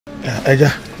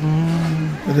Eja.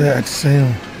 That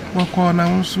same. What corner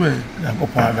on swear?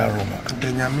 Papa Roma. The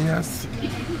Yamias.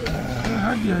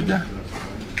 Eja.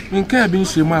 In cabin,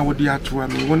 she might would the actual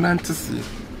me one to see.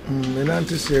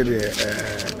 Menante said,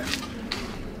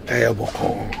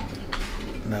 Yeboah.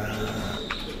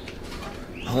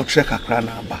 I won't check a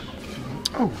cranaba.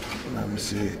 Oh, I'm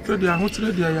saying, good, I want to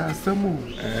let you some.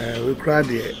 We cried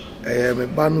it. I am a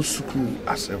Banu Suku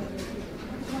Assem.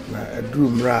 A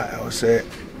doom ra, I was say,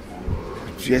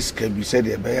 yes, can be said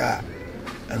a bear,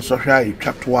 and so here you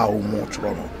trapped wow more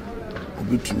trouble.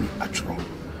 Be to me at all.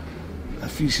 A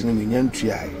fish in the Yanti.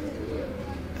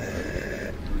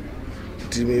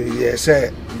 Yes,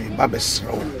 me Babes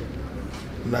row.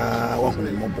 Na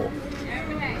one mobile.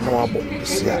 No, I bought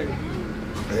this year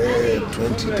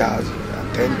 20,000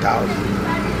 and 10,000.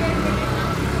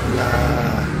 Na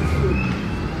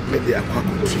maybe a quack.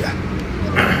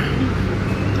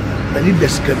 Many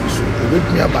descriptions with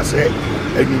me about say,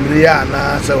 and you really are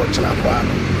now so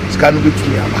Chalapano. Scan with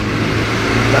me about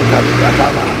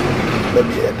that.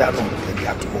 Maybe a dano and the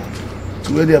at home. To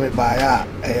where they may buy a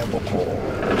book.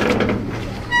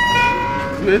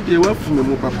 Where they were from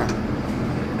me, Papa.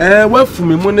 What for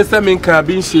me, Monesa mean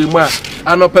cabin, she ma,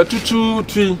 and up a 2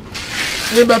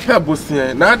 Never pebbles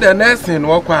here. Now the nursing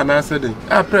walk on answered it.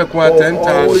 I pray quite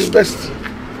 10,000. Best.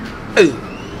 Hey.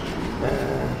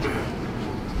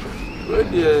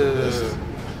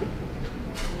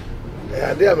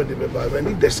 I dare me to buy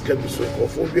many descriptions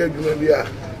of phobia. You are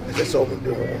just over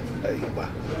the home.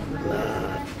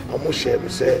 Almost share me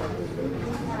say,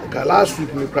 last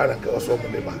week we cried and also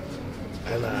on the bar.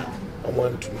 And I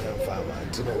want to me and farmer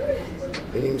to know.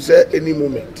 And him say any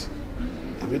moment,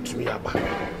 give it to me about.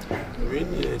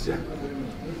 Really,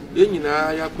 you know,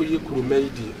 I could you could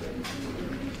make it.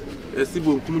 A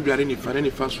civil come any for any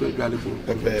fast way valuable.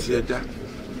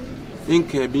 In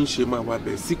cabin shema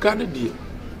wabe, Sikana dear.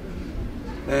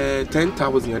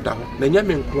 10,000 down. The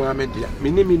Yaman Kuamedia,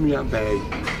 Minimia Bay.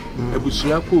 A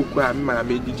Bushiaku, my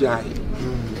made the jay.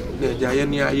 The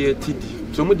Jayania ye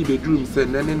tiddy. Somebody bedroom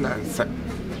said, and answer.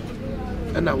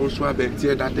 And I was sure that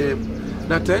day.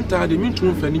 That 10,000 mean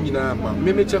to Fenina,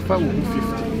 maybe Chafa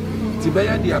 50.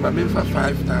 Tibaya the Amamen for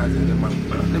 5,000 a month.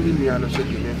 Let me know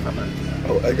shaking me for man.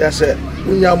 Oh, I just said,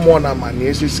 when you're more than my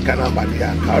niece is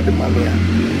Canabadia, how the mamma.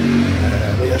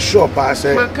 We are sure, pass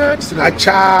a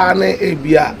charne a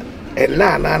beer and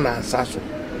nana sasso.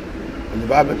 And the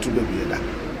barber to the beer.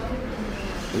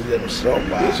 You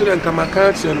shouldn't come a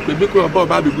country and could be about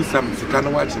Baby Bussam, you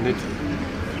can't watch it.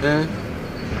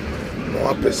 No,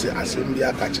 I say, I send me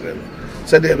a catcher.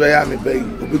 Said they bear me bay,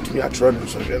 with me a tron,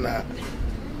 so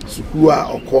Sukua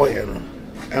or Koyano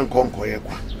and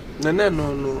Concoyaqua.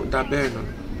 No, that bear.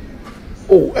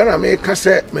 Oh, and I make a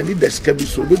set many descabi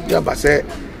so with me about say,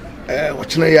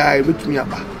 watching a eye with me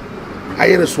about. I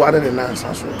had a swaddle and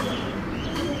answer.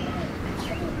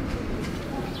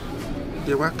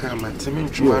 They were come at Timmy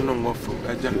Juan more for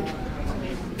a jump.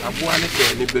 I've won it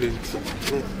any brilliant.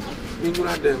 You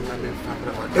know them, I mean, I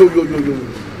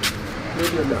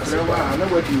know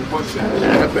what you watch.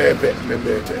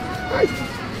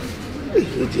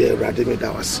 Dear Radimir,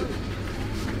 that was it.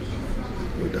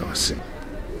 That was it.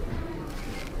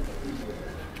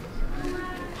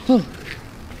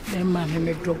 Then, mammy,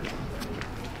 may drop.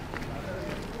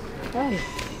 Hey,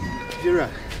 Vera,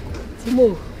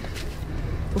 Timo.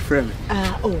 Friend.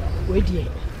 Oh, wait, dear.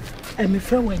 I'm a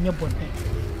friend when you're born.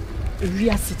 We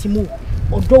are sitting more,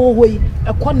 or doorway,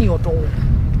 a corny or door.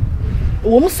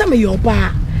 Almost some of your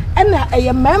bar, and I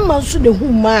am mamma should the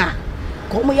whom ma.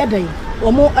 Call me a day,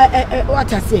 or more,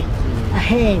 what I say.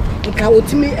 Hey, a cow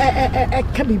to me, a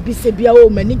cabby be Sabia or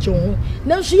manager.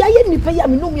 Now she I ain't pay.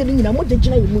 I'm no more than I'm what the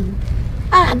general.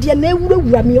 Ah, dear, no,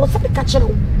 will me or something catch her.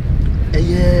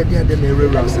 Yeah, dear, the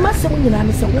mirror. Master, when I'm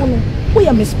a woman, we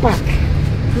are Miss Park.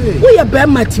 We are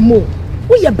Bama Timo.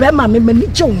 We are Bama,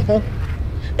 manager.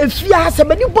 If you have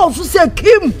somebody boss who say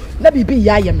Kim, let me be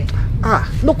Yayame. Ah,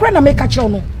 no crana make a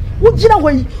channel. Would you know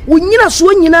when you're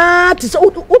swinging out? It's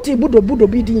what a Buddha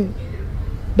bidding.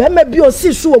 Bama be or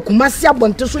see so Kumasia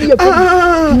want to swing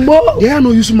more. They are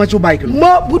no use much of bike.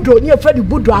 More Buddha near Freddy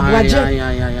Buddha.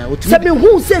 Tell me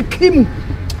who said Kim.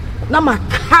 Nama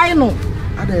Kaino.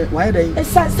 Why they? I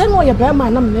said, send all your Bama,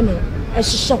 a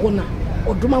shawna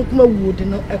or Dumankuma wood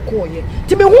in a coy.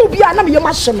 To me, who be another your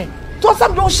machine. To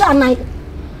some don't shine.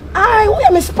 I we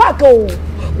are Miss Sparkle.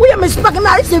 We are Miss Sparkle.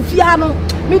 I say, Fiano.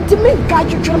 Me to me,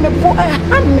 catch you trying to pour a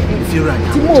hand. If you're right,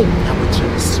 Timo.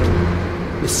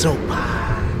 Miss Sopa.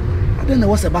 I don't know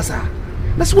what's a bazaar.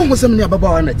 That's one was something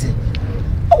about anything.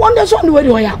 I wonder where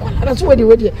you are. That's where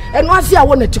you are. And once I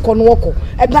wanted to con walk,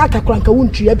 and not a crank, I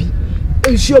won't you be.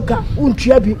 nsuoka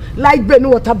untua bi like be no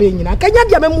water be nyina kanya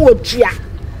dia memu otua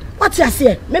what you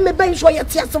say me ben so ye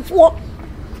tiasefo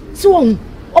si won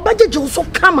obajeje so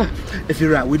kama if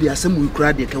you are with the assembly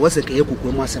crowd dey ka wase ka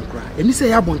yekoko mu asem kra eni say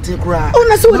ya bonten kra o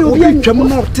na se we obi twam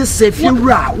no te se if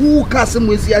you are wo ka asem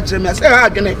esi a kire me say ha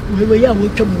gene we ya wo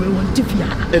twam we won tifia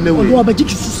o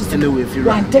obajeje susu anyway if you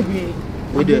are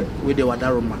with the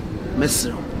wadaroma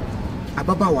mesro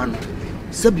ababa wano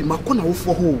sabi makona wo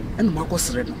fo ho ena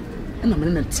makosere no ena me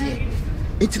na tie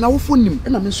enti na wo fo nim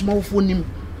ena me nsoma wo fo nim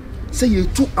say ye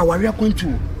tu aware akwantu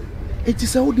enti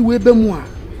say wo de we ba mu a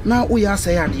na wo ya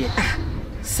say ade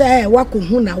say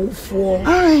wakohu na wo fo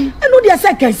eno de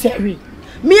say kan seri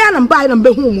me anam ba na be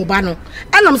hu mu ba no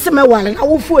enam se me wale na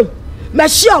wo fo me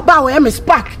share ba wo e me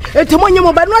spark enti mo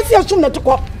nyem ba no ase asum na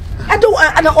toko ade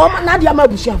ana o na de ama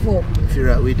busuafo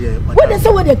fira we de say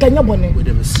we de kanya bone we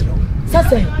de mesro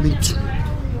sase mitu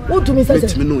wotumi sase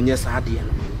metimi no nya sa ade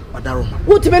no wadaroma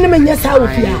wotumi ne menya sa wo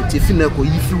fia ti fina ko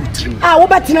yifi utrim wo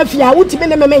batena fia wotumi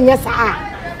ne menya sa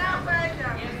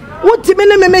wotimi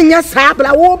ne menya sa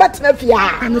bla wo batena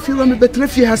fia ana fira me betena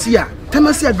fia hasia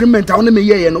tenancy agreement a wona me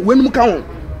yeye no wenum ka ho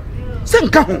se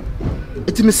nka ho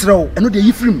etimi srew eno de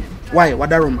yifrim why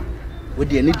wadaroma we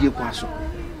de ne die kwa so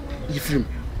yifrim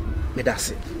me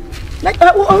dase na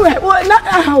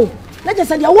how na just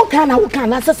say wo kan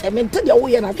na sese me nte de wo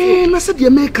ye na na se de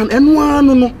me kan eno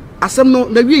anu no asem no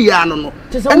na wie ya anu no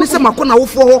ene se makona wo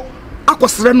fo ho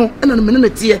akosere no ena no me na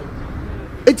tie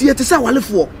etie te se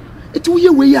walefo eti wo ye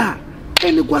we ya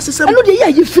ene gwa sese eno de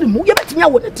ye yifrim wo ye betimi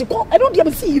awo neti ko eno de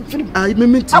me si yifrim ai me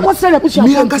menti akosere na busu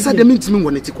me ankasa de mentimi wo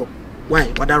neti ko why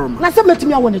wadaroma na se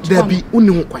metimi awo neti ko da bi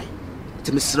uni ho kwan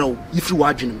eti me srew yifri wa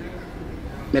adwene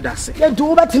me dase ye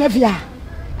do betena fia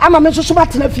ama me so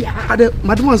batena fia ade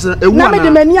madvance ewu na me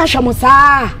de mani ahwemo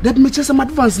saa da me chese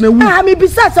madvance na ewu me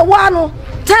bisa se wa no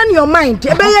turn your mind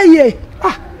e be ye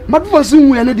madvance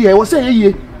wu ene de e wo say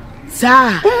ye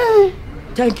saa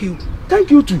thank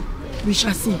you too we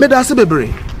shall see me da se bebre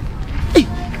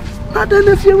ade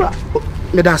na fiera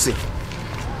me da se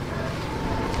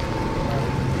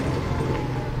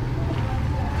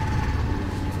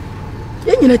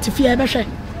ye nyina ti fia be hwe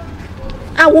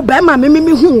wo ba ma me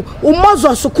hu o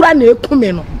mozos kura na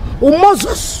ekume no o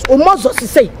mozos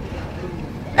say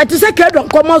eti se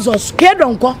kedonko mozos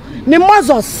kedonko ni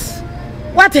mozos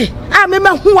wate me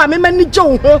hu a me ni je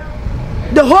ho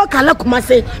the whole kala kuma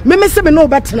say me se me no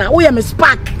betena wo ye me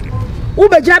spark wo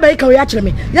be gira be ka wo ya kire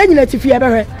me ya nyina ti fia be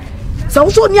hwe so wo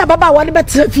so ni ababa wo ne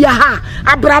betena fia ha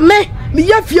abrame me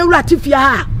ya fia wura ti fia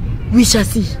ha we shall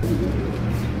see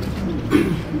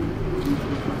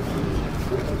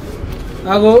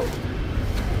Ago.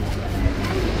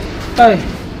 Hey.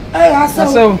 Hey,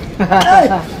 aso. Hey.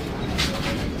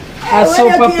 Aso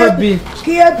papa bi.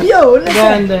 Kia bio, ne.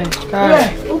 Gande. Kai.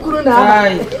 Ukuru na.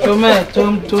 Kai.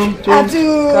 Tom.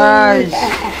 Kai.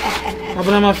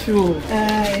 Abana ma fiu.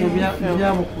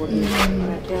 Bia boko.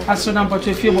 Aso na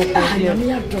mpacho fiu boko dia.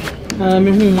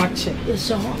 Me hu mache.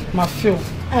 Eso. Ma fiu.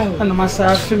 Ana masa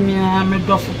afimia me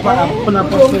dofo kwa na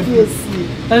papa.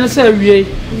 Ana say wie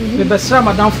me besra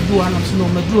madam fudu ana so no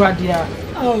maduru ade a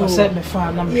o say me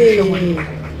fa na me hwe woni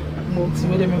mo ti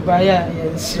me de me ba ya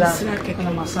nsra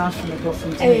ana masa afimia dofo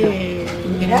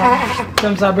nti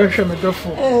tamza be hwe me dofo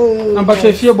amba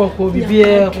to fie boko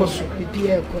bibie koso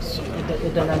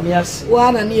da na miasi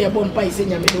wana ni ebo mpa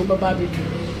isenya me do baba bedu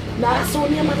na so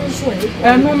ni ma nso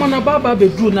no ma na baba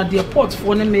bedu na de port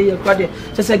for ne me ye kwa de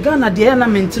se Ghana de na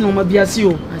menti no ma biase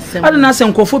o ade na se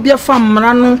nkofo bia fa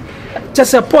mmra no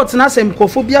se port na se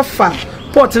nkofo bia fa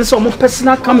port ne se omo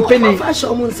personal company fa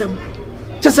sho mo nsem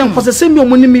se nkofo se mi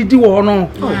omo ni mi di wo no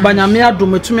banyame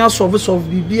adom etumi asolve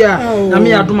bibia na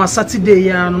me adom Saturday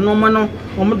ya no ma no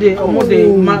omo de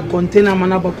ma container ma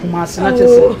na ba kuma se na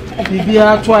se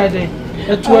bibia to ide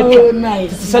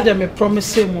said me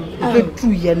promise him be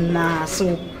true ye na so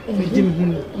we dim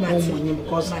hu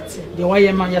because the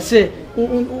way man ya say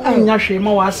nya hwe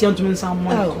ma wa ase antumi nsam mo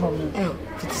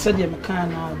said me kan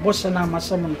na boss na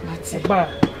masam ba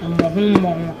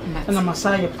mo na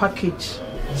masaya package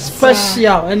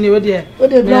special anyway there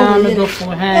me go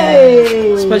for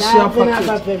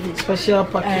special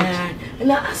package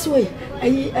na aswe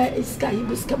iska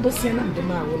ibuska boss na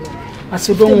ndema wo I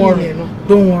said, don't worry.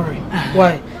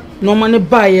 Why? No money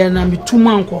buy and be 2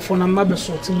 months for na mabe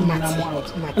sorting man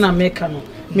out. And I make no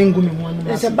mingu me one.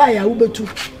 There's a buyer who be two.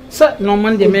 Sir, no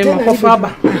man de me my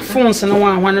phones and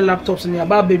one laptops in the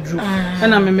bedroom.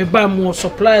 And I may buy more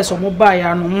supplies or more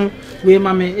buy no we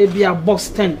mammy it be a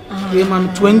box 10, we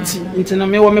mammy 20 into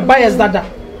me or me buyers that.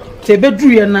 Te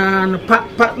bedroom na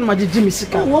pat my Jimmy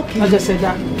Sika. I just said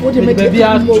that. What the baby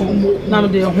are na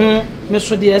de ho me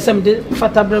so de SM de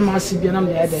fata bre ma asibia na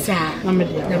me de na me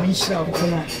de na me shira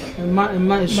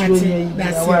ma esuo ni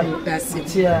that's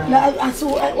it na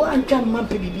aso anka man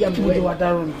pe bibia me de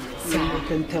wadaro sa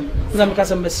kentem za me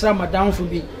kasa me sra madam fo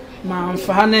bi ma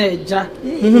mfa na eja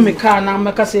me ka na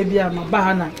me kasa bia ma ba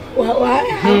ha na wa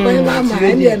mama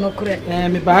ene no kure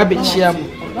me ba be chia mo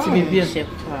ti bibia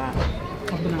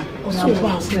abuna so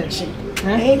ba se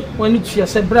wani tuya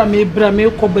se bra me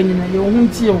ko banyina ye ho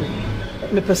ntie o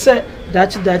me pese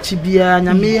dachi bia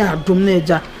nyame adom na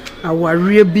eja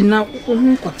aware bi na ho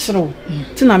nkotero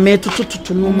ti na me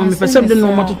tutututu no ma me pese de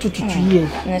no ma tutututu ye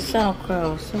na sha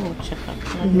ko so cheka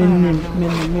menim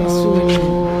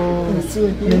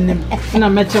na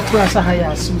me che kura sa ha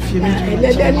ya so fie me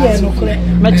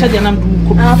che de na mdu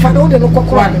ko fa do de no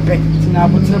kokora me pe na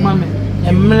abotre ma me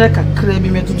emre kakra bi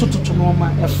me tutututu no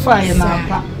ma e fa ye na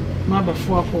apa ma ba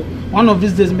fuako one of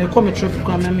these days me come traffic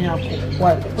kwa me akọ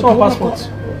why so passport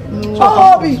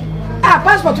bi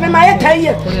passport me ma ye 10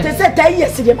 years te say 10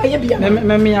 years de ma ye bia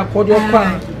me akọ de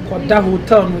kwa da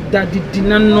hotel no da di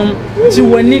nanom ti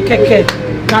wani keke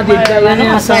na de da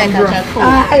ya sambra no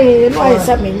I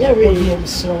say me nyere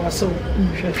so so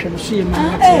hwehwe so ye ma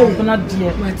na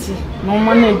de mati no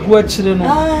ma na egu akire no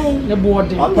ne bo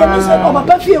de pa o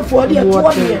papa fie fo de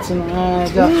to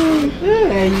de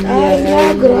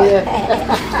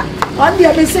on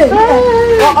dia be say o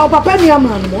papa ni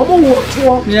amanu o bo wo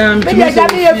to me dia ga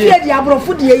me fie dia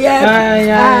abrofo de ye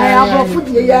abrofo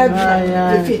de ye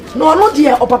no no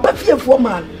dia o papa fie fo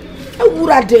man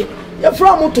ewurade e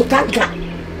from to tanka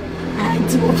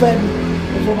anti o fa mi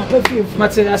papa fie fo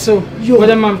mate aso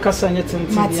wode mam kasa nyeten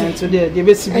ti anto de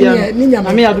be sibia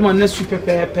na me adoma na su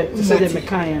pepepe se de me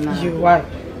kan na why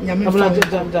abula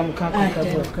dam kan why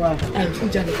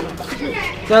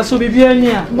ta so bibia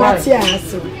ni a mate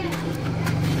aso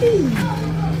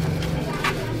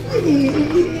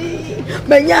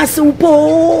menya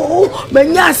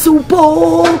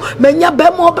supo menya be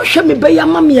mo be hwe me be ya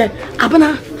mame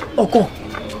abana oko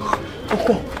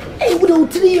wo do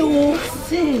tiri o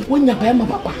se wonya be ma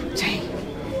papa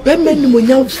be meni mo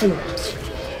nyamfo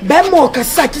be mo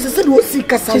kasa ti se de o si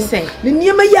kasa ni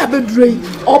niema ya bedurei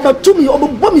obatumi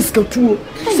obobom skatuo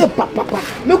se papa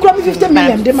me kura me 50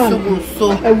 million de man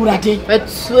so ewurade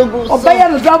obaya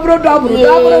no dabro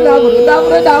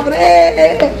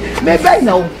me be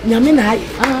na nyame na ai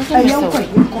ayan ko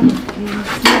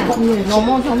no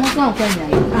mo ko nya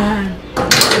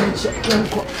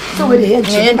so we dey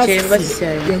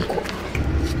yenko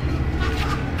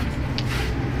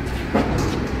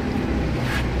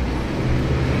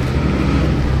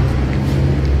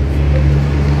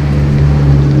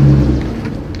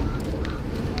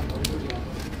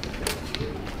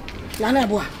Nana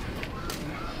boa.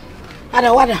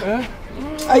 Ada wada.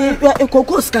 Ayi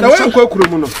kokos kan. Na we kokuro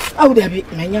mu no. Awu da bi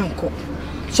menyanko.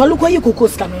 So lu ko yi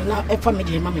kokos kan na e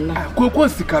family ma me na.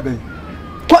 Kokos sika ben.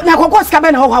 Na kokos ka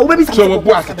ben ho ha wo be bi sa. So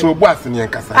bo as ne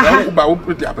nkasa. Na wo ba wo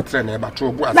proti abetre na e ba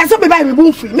to bo as. Na so be ba me bu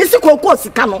mfi. Me se kokos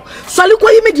ka no. So lu ko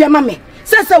yi me dia ma me.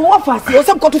 Se wo fa se o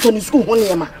se ko to ni school ho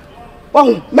ne ma.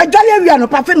 Wahun me dwale wi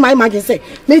anopa fe my imagine say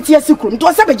me tie sikrum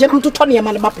to se be je nam to to ne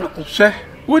ma ne ba prako. Hwe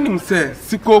wonim se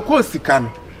sikoko sika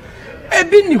no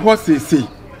ebi ni ho sese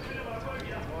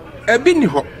ebi ni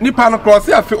ho nipa no cross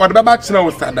afi ode beba kina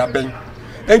wo sada ben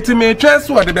enti me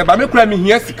twenso ode beba me kura me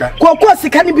hia sika koko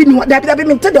sika ni bi ni ho da bi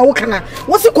me tede wo kana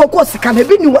wo se koko sika na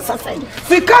bi ni wo sasai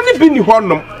sika ni bi ni ho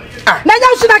nom na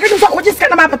nya so na ke so ko sika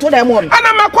na ma peto da mo ana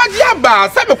makwaji aba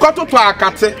se me kototo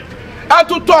akate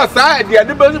atuto sa de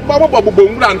de bobo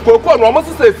ngran koko no mo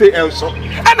sese enso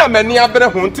ana mani abere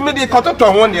ho ntimi de kototo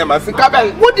ho ne ma sika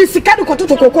be wo di sika de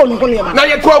kototo koko no ho ne ma na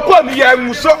ye koko ni ya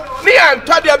enso ni ya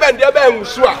ntode be de be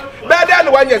enso a be de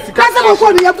no wanya sika kasa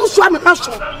koko ni ya kusu am na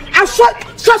so aso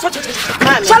so ko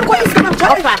sika na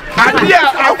ofa adia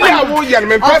wo ye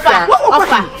me pesa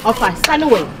ofa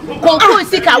sanwe koko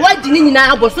sika wa di ni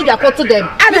nyina aboso dia koto dem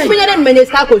me so nyane me ne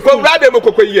sika ko ko brade mo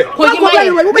koko ye ko yi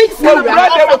mai ko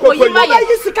brade mo koko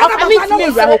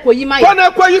yi mai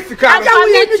kona ko yi sika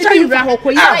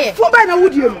fo ba na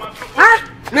wudie no ha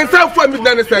ne sa fo mi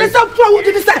na ne sa ne sa fo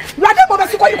wudie ne sa brade mo ba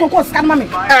siko yi koko sika ma me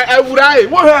ewurai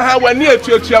wo ha wani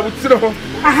etuatua wutire ho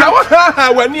na wo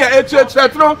ha wani etuatua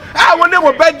tro woni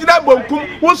wo ba gina bonkum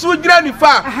wo so gina ni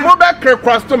fa wo ba kre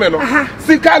kwasto me no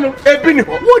sika no ebi ni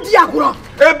ho wudi akoro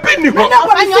ebi ni ho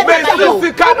be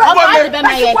sika no wo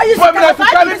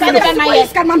me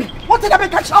sika ma me what did I be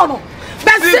catch on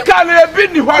Sika na ebi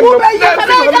ni hɔ no.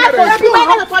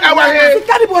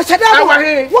 Sika ni bo shada no.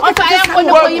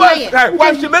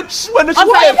 Wa she make sure ni so.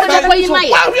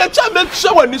 Wa we cha make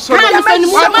sure ni so. Ma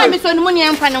so ni mu ni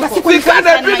ampa no. Sika na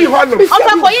ebi ni hɔ no.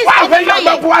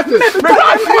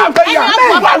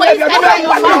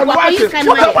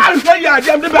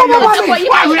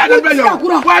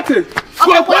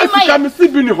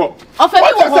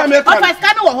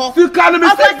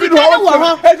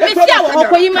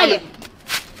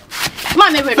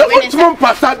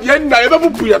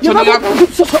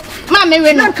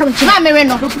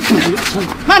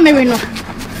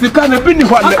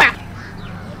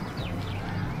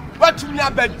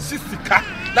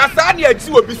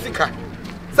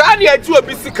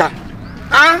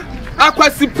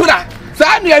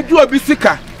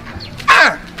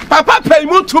 Papa pay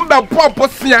mo tumba popo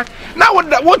sia na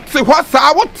what se ho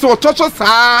saa what se otocho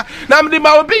saa na me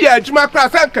ma obi ya adwuma kra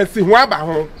san kan si ho aba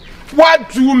ho. What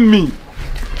do you mean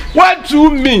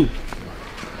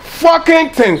fucking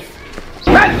things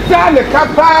let's tell the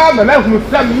kapa na hu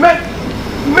se me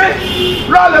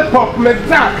lollipop me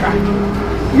daka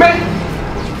me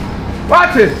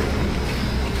what is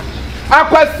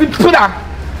akwasipura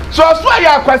so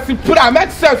ya akwasipura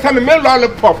make sense me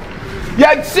lollipop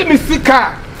ya si me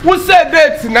sika. Who said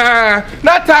that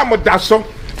na time da so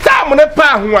time ne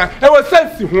pa ho a e wo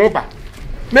sense ho ba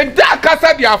me da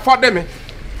kasa dia afford me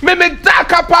da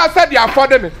kapa dia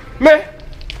afford me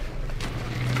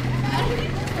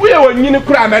we won nyini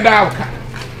kura me da aka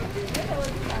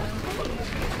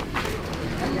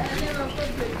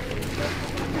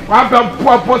wa ba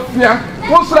poposia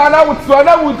wo sura na wuti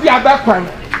na wuti abakwan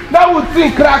na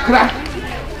wuti krakra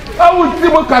a wuti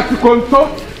mo kasikonto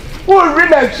wo ri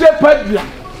na shepadia.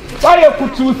 Why you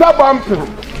put you bumping?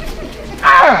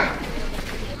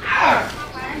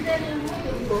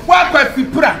 What was the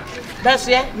pra? That's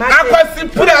it. I was the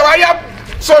pra. Why you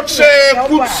such a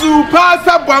kutsu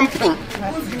pasa bumping?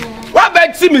 What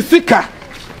about me sika?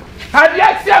 Had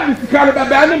you seen me sika?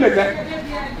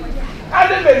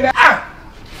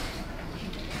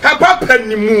 Papa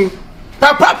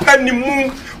penny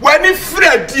moon. When it's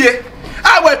Fred,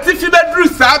 I was teaching the Drew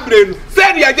Sabre.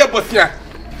 Said you get Bosnia.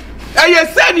 I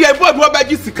said Yeboah go back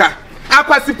Jessica.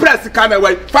 Akwasi press come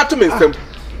away. Fatum nsem.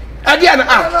 Again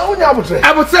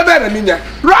I would say better minya.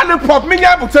 Run pop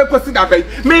minya but say kwasi da bay.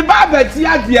 Me ba ba ti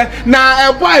ade na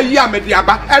e boy ya me dia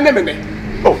ba ene me ne.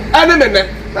 Oh, ene me ne.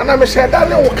 Na me share that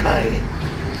no kai.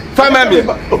 Fama me.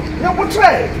 Na wo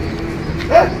try.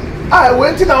 I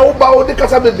went in a ba o de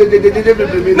kasa be.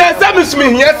 Na say me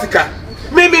hia sika.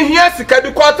 Me here sika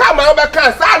because time I be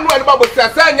kan sa anu ani babo sia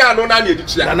sa nya anu na na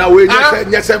edichia na we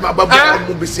nyese ma babo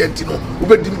mu be sienti no wo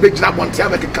be dim be gina bonte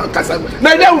abeke kan kasa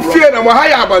na nya ufie na mo ha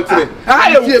ya abonte ha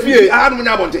ya ufie anu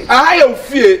nya abonte ha ya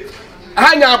ufie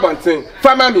ha nya abonte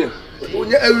fama me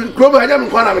krobo anya me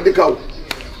kwa na me deka o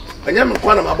anya me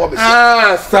kwa na ma bobo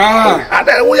sia sa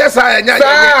ada wo yesa anya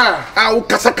wo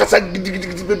kasa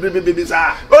gidigidi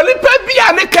sa olipa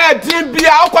bia ne ka din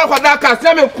bia okwa da ka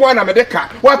sia me kwa na me deka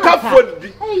wa ka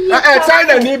fodi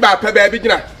China ni ba pe ba bi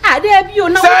gina there bi o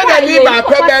na China ni ba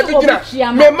pe ba bi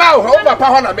gina me ma ho papa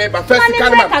ho na me ba first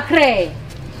kan ma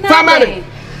family.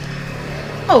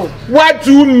 Oh, what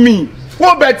do you mean?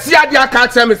 Wo be ti ade aka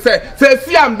tell me say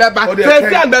si am beba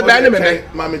ni me ne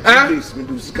mama 2 days me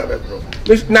do sika be bro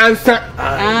nansa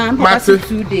ma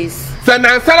 2 days say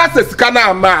nansa la se sika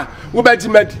na ma wo be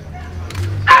jimadi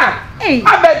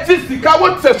abe sika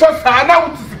wo se so sa na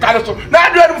wo sika so na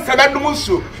adu se be dum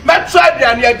so me try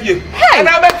dia na adie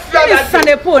na be tia na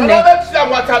sane po ne na be tia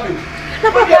water be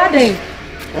na papa den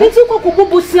nti ko ko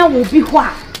bobosia wo bi ho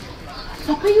a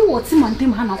papa yi wo ti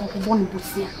mantem ha na ko bo no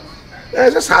bosia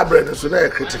just hybrid so na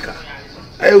critical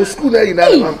I school na ina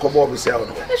na ko bo bosia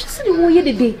no e se ni wo ye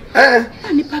dede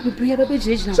ani papa be be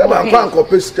jina so ba kwa ko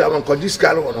pesita man ko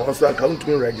discard no so aka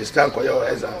untumi register ko your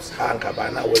exams anka ba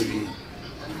na we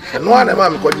no ana ma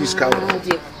me ko discard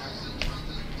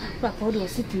papa do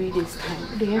sit 3 days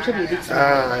time do you should be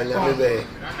nya me be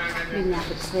nya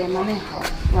ko say ma me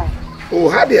right oh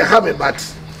how dey have me but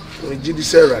we gidi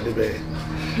Sarah de be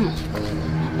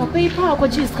papa yi pa ko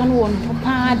jis kan won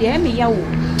papa de me ya wo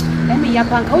me ya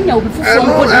panka onya obi fufu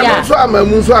nko dia so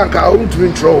amamu so anka o ntumi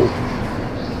ntro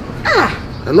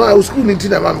no I school ni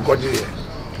tina ma me ko je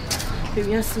be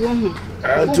ya si wo hu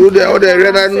to the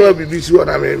reda no BBC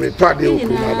wona me pa de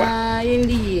okuma ba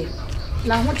yendi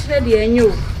na ho kire de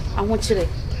enyo aho kire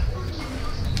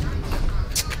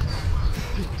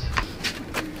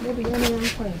Baby, you want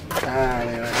to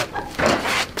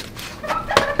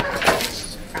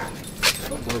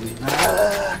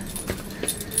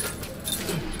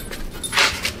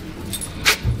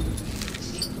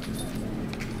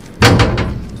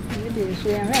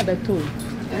na beto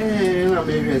na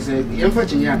me hwe say yem fa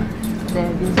chinya na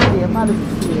de say ma do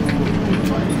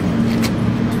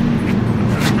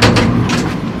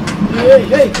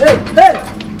hey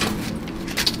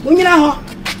munyina ho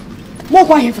mo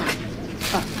kwa hefa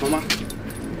mama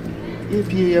e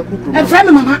bi e kukuru e fra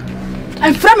me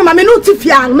mama no ti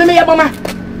fia me ye mama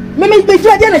me be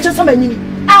jia dia na chesa manyini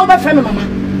a wo be fra me mama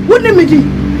woni me di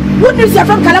woni si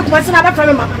afam kala kuma se na be fra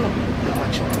me mama no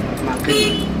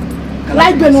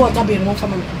like be no water be no fa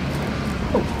mama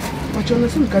Pacho na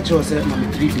sim catch us mama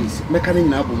 3 days me kan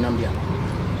nyina abu nam bia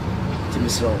ti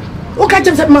misro o ka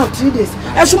jem se ma 3 days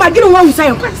e so ma gine ho hu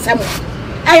say kwasem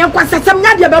kwasem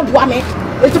nya dia be boa me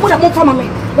e ti mo da mo fa mama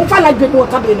mo fa like be no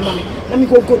water be no mama na mi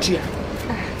go tua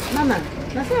mama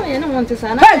na say ye no want to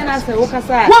say na say wo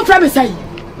kasa wo fra me say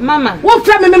mama wo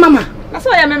fra me mama na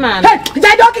say ya me mama hey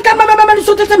jai do kika mama ni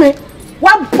so tete me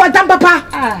wa podam papa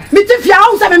mi ti fia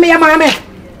o say me ya mama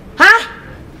ha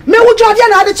me wo jodi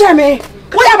na ade che me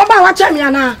wo ya baba wa che me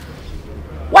ana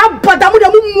wa podam de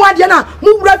mu ade na mu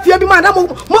wura fia bi ma na mo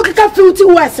kika filti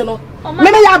west no me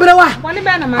ya abere wa woni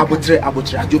be na mama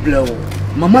abotre ajoble wo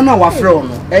mama na wa fra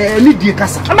no ni die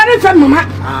kasa ama ne fra mama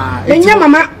enya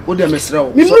mama wo de mesre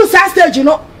wo mi mu sa stage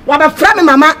no wa ba fra me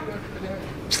mama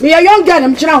me ya young girl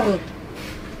am kira ho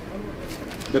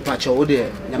be pacho wo de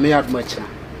nyame ya aduma kira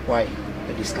why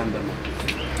e dis scandal no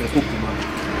e poku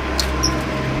mama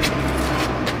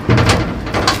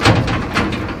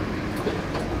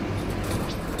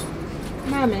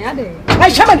mama ade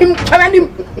ai chamanim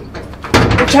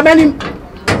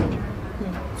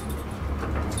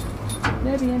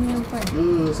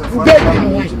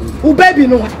baby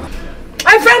no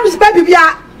I friend is baby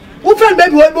bia who friend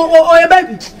baby o your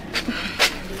baby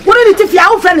what did it if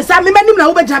your friend say me manim na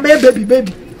wo be ja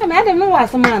baby mama ade no wa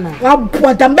asama na wa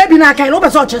bodam baby na kan no be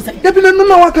so chese baby no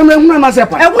na wa kan ehuna na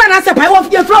sepa wo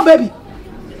fi from baby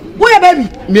wo your baby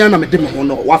me na me de me ho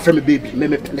no wa friend me baby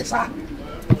me pele sa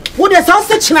wo de so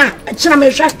se china me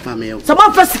hwe so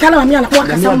ma first kana me na wa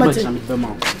kasa mate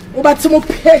wo ba timo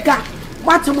pega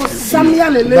Batimo samia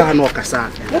lele ba no kasa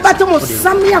wo batimo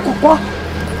samia kokko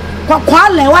kwa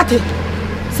le wate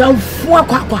sanfu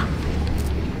akwa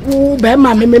wo be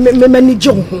ma me ni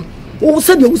jo ho wo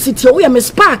se de wo sitie wo ye me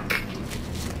spark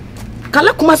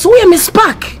kala kuma so wo ye me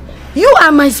spark you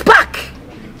are my spark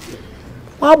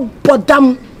wa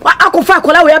bodam wa akofa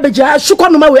akola we abeja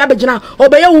shuko no ma we abegina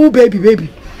obeye wo baby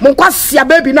mo kwasia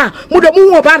baby na mo de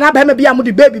mo ho ba na ba me bia mo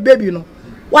de baby no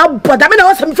wa bodam na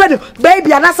wo se me friend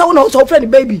baby anasa wo na wo so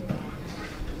friend baby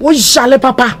wo jale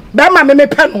papa be ma me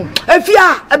pe no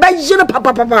afia e ba yire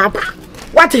papa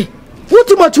wate wo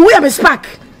timothy we me spark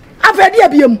afedi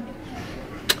abiem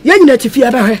ye nyina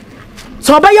tifia be hwe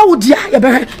so ba ya wo dia ye be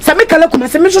hwe se me kala kuma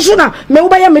se me soso na me wo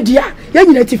ba ya me dia ye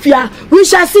nyina tifia we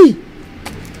shall see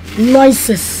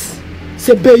noises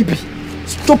say baby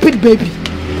stupid baby